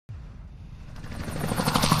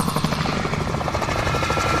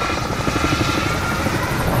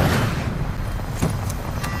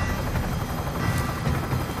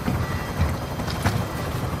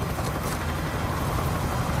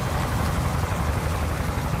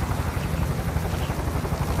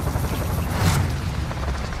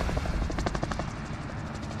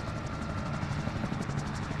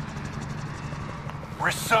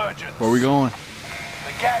Resurgence. Where we going?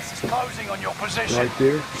 The gas is closing on your position. Right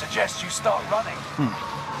there. Suggest you start running.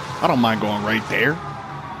 I don't mind going right there.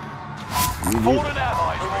 Fallen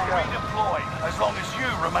allies will redeploy as long as you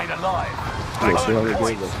remain alive. Earn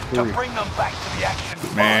points to bring them back to the action.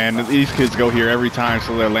 Man, these kids go here every time,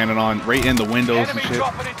 so they're landing on right in the windows and Enemy shit.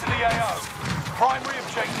 dropping into the AO. Primary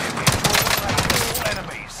objective is to eliminate all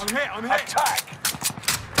enemies. I'm hit. Attack.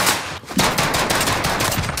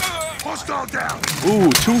 Hostile down. Ooh,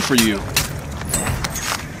 2 for you.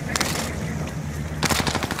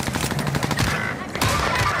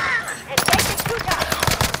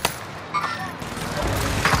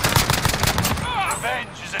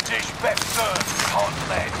 Revenge is a dish best served with hot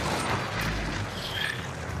lead.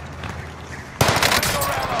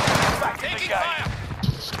 Back in the game.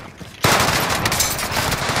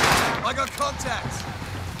 I got contacts.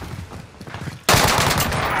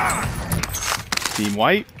 Team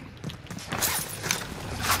White.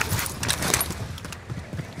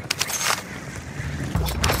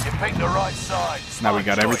 You picked the right side. Now we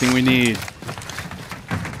got everything we need.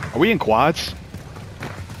 Are we in quads?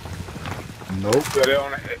 Nope. Yeah, they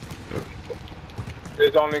only,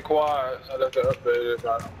 it's only quads. I left to update it.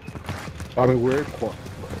 I mean, we're in quad,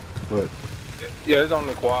 but Yeah, it's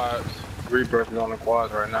only quads. Rebirth is on the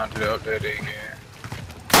quads right now until they update it again.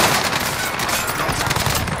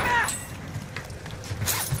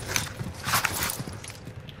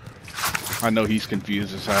 I know he's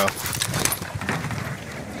confused as hell.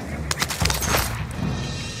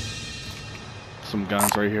 Some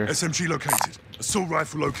guns right here. SMG located. Assault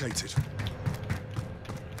rifle located.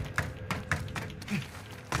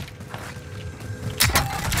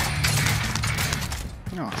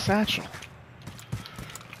 Oh, satchel.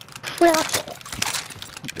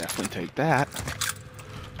 Definitely take that.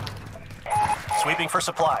 Sweeping for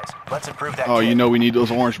supplies. Let's improve that. Oh, kit. you know we need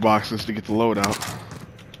those orange boxes to get the loadout.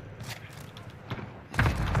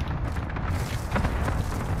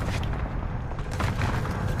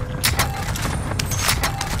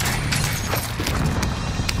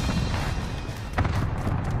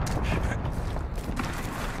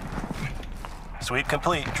 Sweep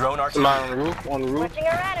complete. Drone RT. Somebody on the roof? On the roof? Watching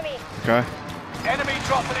our enemy. Okay, Enemy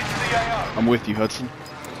dropping into the AO. I'm with you, Hudson.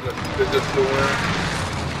 This is the win.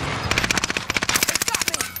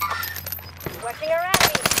 Watching our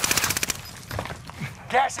enemy.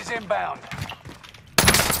 Gas is inbound.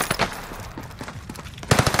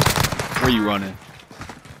 Where you running?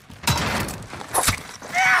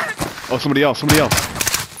 Oh, somebody else. Somebody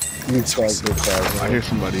else. inside this side. I hear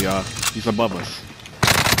somebody. He's above us.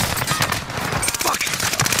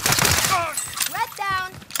 Red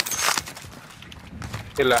down.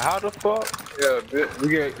 Hey, like, how the fuck? Yeah, we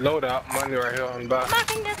get loadout money right here on the back.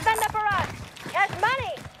 Marking this vendor for us. Cash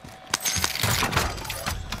money.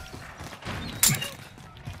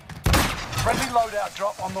 Friendly loadout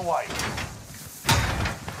drop on the way.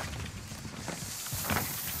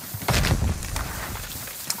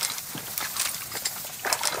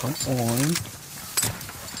 Come on.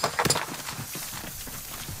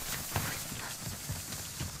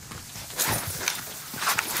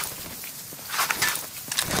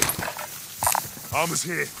 Armor's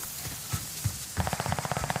here.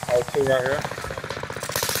 All two right here.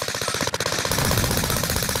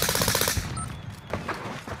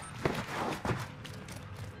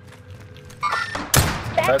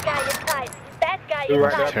 That guy inside. That guy Two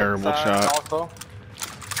right inside. there. Terrible Side shot. Also.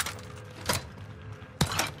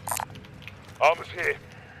 Armor's here.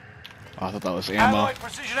 Oh, I thought that was ammo. Allied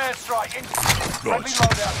precision airstrike in. Friendly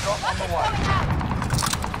loadout drop on the way.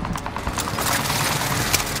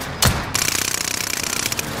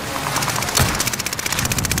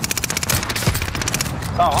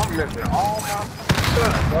 Oh, I'm missing all my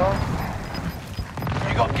stuff, bro.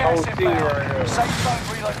 You got gas OT inbound. right here. Safe zone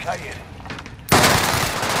relocated.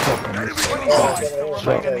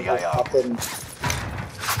 Remain in the AO.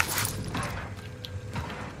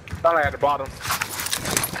 Something at the bottom.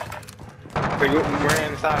 So you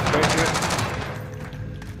ran inside the basement.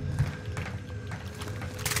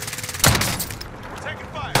 Taking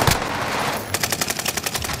fire.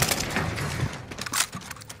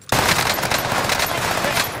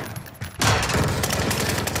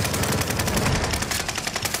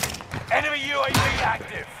 Enemy UAV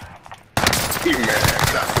active. He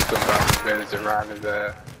mad. I put some bounce bandits around his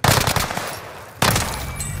ass.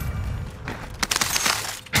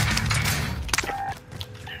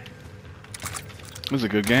 It was a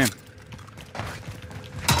good game.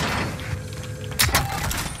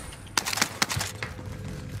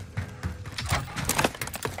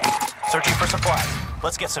 Searching for supplies.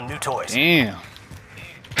 Let's get some new toys. Damn.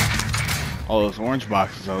 All those orange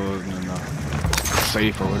boxes I wasn't enough.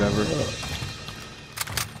 safe or whatever.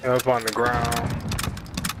 Yeah, up on the ground.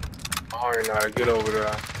 I don't even know how to get over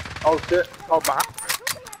there. Oh shit! Oh, behind.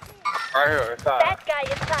 Right here, inside. That guy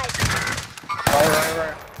inside.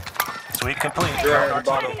 Right. Sweep complete. Yeah, Drone the RTB.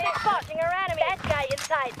 bottom. Spotting our enemy. That guy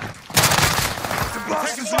inside. The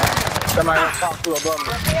blast is on. Somebody else talk to above me.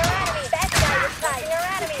 Spotting our enemy. That guy inside. Our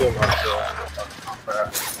enemy. Kill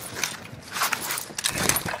myself.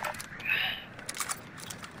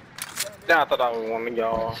 Yeah, I thought I was one of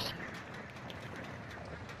y'all.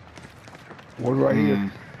 One right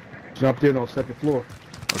here. Jumped in on second floor.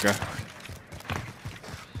 Okay.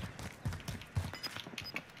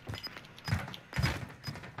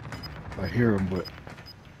 I hear him, but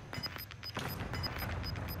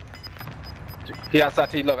He outside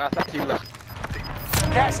to you, look. Outside to you, look.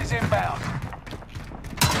 Gas is inbound.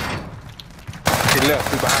 He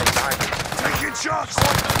left. He behind you. Taking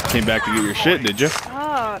shots. Came back to get your shit, did you?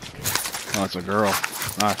 Fuck. Oh, it's a girl.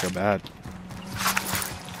 Oh, I feel bad.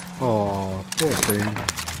 oh, poor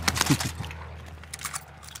thing.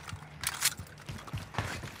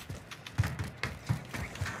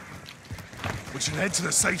 We should head to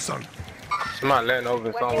the safe zone. Somebody landing over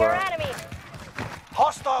Working our somewhere. enemy.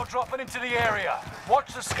 Hostile dropping into the area.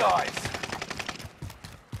 Watch the skies.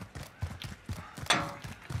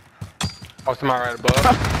 Oh, somebody right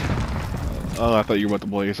above. Oh, I thought you were about to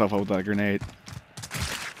blow yourself up with that grenade.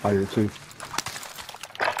 I hear too.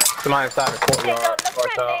 Somebody inside the courtyard. Look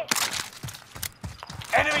Watch friendly. out.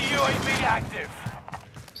 Enemy UAV active.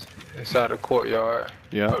 Inside the courtyard.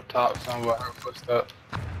 Yeah. Up top somewhere. Her footsteps.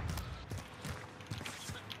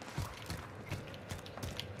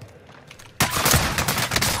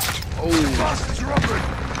 Blast is rubbing.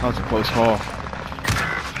 That was a close call.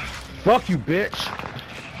 Fuck you, bitch.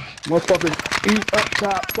 Motherfucker, eat up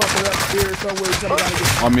top, fucking upstairs somewhere. Somebody gotta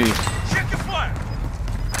get On me. Check the fire.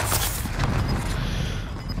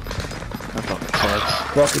 That fucking sucks.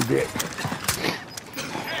 fucking dick.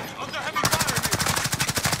 Under heavy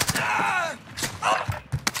fire.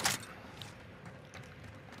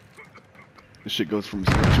 This shit goes from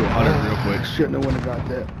 0 to 100 real quick. Shouldn't have went and got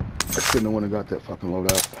that. I shouldn't have went and got that fucking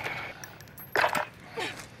loadout.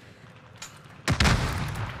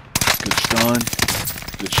 Good stun.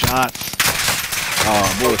 Good shots.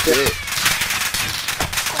 Oh, bullshit.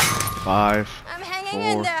 5, I'm hanging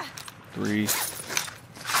 4, in there. 3.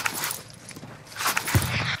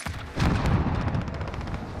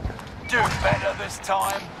 Do better this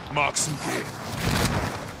time. Mark some gear.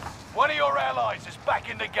 One of your allies is back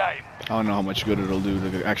in the game. I don't know how much good it'll do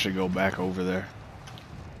to actually go back over there.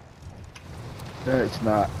 That's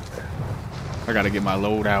not. I gotta get my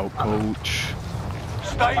load out, coach.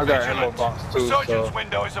 Stay I got ammo vigilant. box too, Resurgence so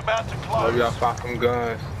window is about to maybe I'll close. find some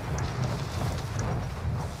guns.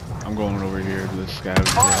 I'm going over here to this guy.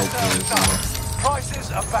 Hopefully this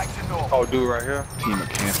Prices are back to normal. Oh, dude right here. team of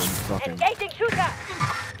camping fucking. Engaging shooter.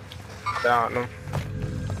 Down them.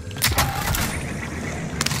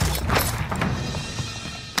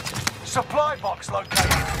 Supply box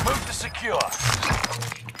located. Move to secure.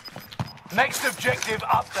 Next objective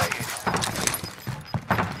updated.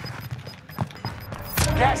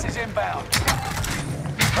 Gas is inbound.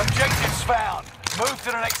 Objectives found. Move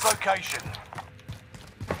to the next location.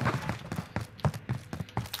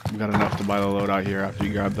 We got enough to buy the load out here after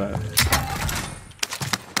you grab that.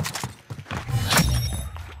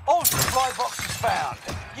 All supply boxes found.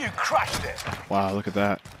 You crushed it. Wow, look at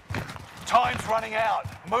that. Time's running out.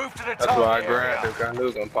 Move to the That's why I target grabbed area. it. I knew it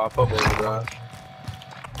was gonna pop up over there.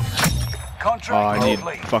 Contract Oh, I need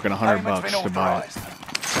complete. fucking 100 Payment's bucks been to buy it. authorized.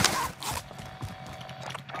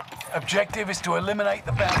 Objective is to eliminate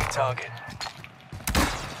the bounty target.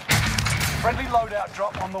 Friendly loadout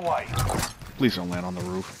drop on the way. Please don't land on the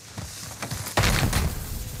roof.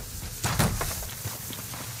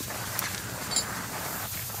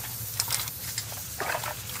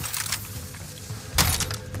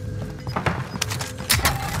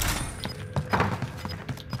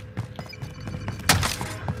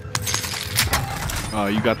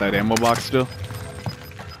 You got that ammo box still?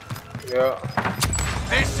 Yeah.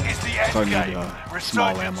 This is the end So I need, game.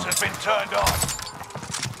 small Resurgence ammo. has been turned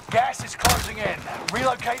on. Gas is closing in.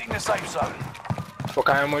 Relocating the safe zone. What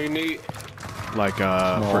kind of ammo you need? Like,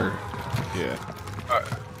 for... Yeah.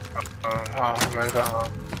 Man, Here's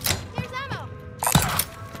ammo.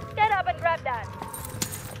 Get up and grab that.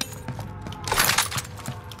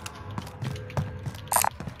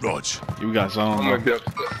 Rog. You got some. I'm gonna be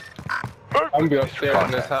upstairs. I'm gonna be upstairs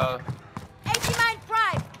in this house. 80 mine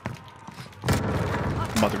prime.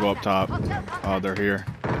 I'm about to go up top. Oh, they're here.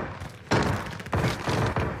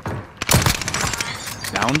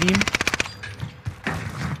 Downed him?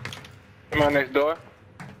 Am I next door?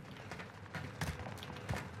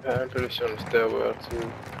 Yeah, I'm pretty sure on the stairwell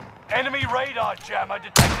too. Enemy radar jammer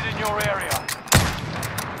detected in your area.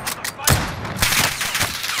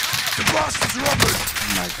 The bastards are open!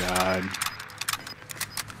 Oh my god.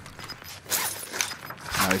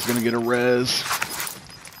 Now he's gonna get a res.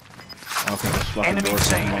 Okay, this fucking Enemy door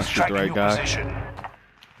team wants is to shoot the tracking right your guy. position.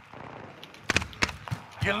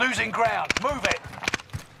 You're losing ground. Move it.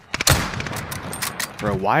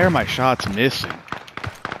 Bro, why are my shots missing?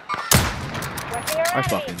 Watching our I enemies.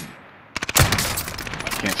 fucking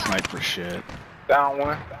can't snipe for shit. Down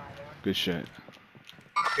one. Good shit.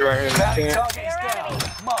 You're right here in the Bounty tent. target is down.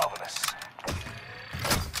 Marvelous.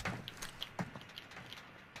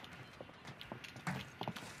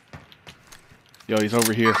 Yo, he's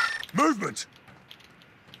over here. Movement!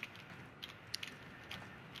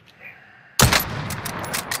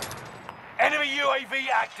 Enemy UAV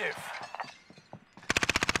active.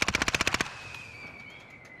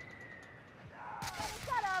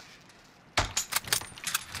 Shut up.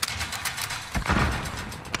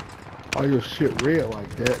 All your shit red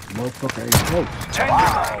like that, motherfucker ain't close. 10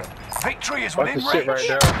 remain. Victory is Watch within the shit right reach.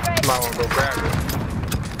 there. Might want to go grab it.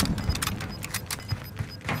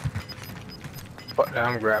 Fuck that,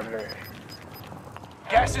 I'm grabbing it.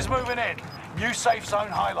 Gas is moving in. New safe zone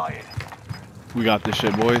highlighted. We got this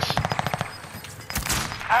shit, boys.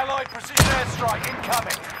 Allied precision airstrike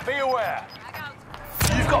incoming. Be aware.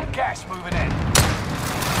 You've got gas moving in.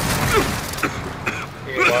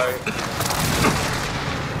 Anybody?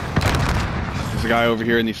 There's a guy over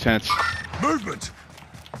here in these tents. Movement!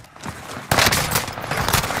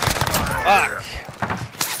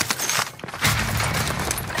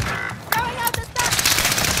 Throwing out the stuff.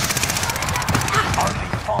 Only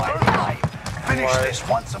 5 remain. Finish this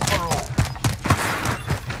once and for all.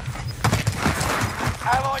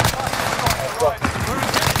 Allied cluster strike arriving. Move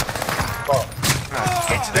in.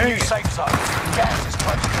 Get to the new safe zone. Gas is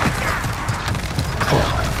close.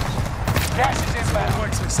 Gas is inbound.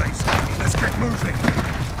 Wait till safe. Let's get moving.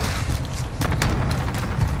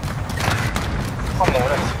 Come on,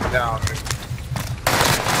 let's get down.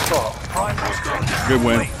 Fuck. Primary objective. Good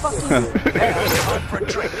win. Now it's time for a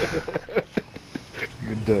drink.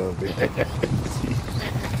 Good dub, man.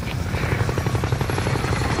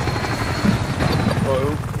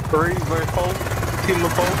 Oh, 3, very 4. Team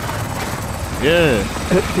of 4. Yeah.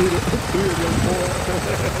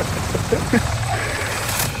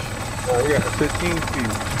 Oh, we got 15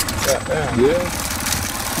 feet. Goddamn. Yeah.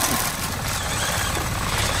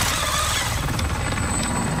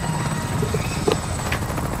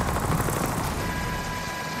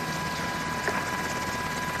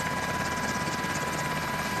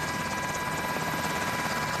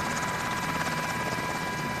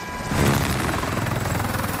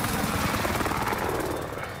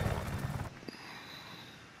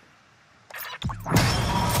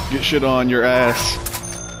 Get shit on your ass.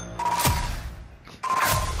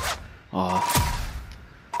 Aw.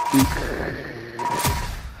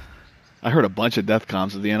 I heard a bunch of death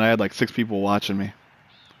comms at the end. I had like 6 people watching me.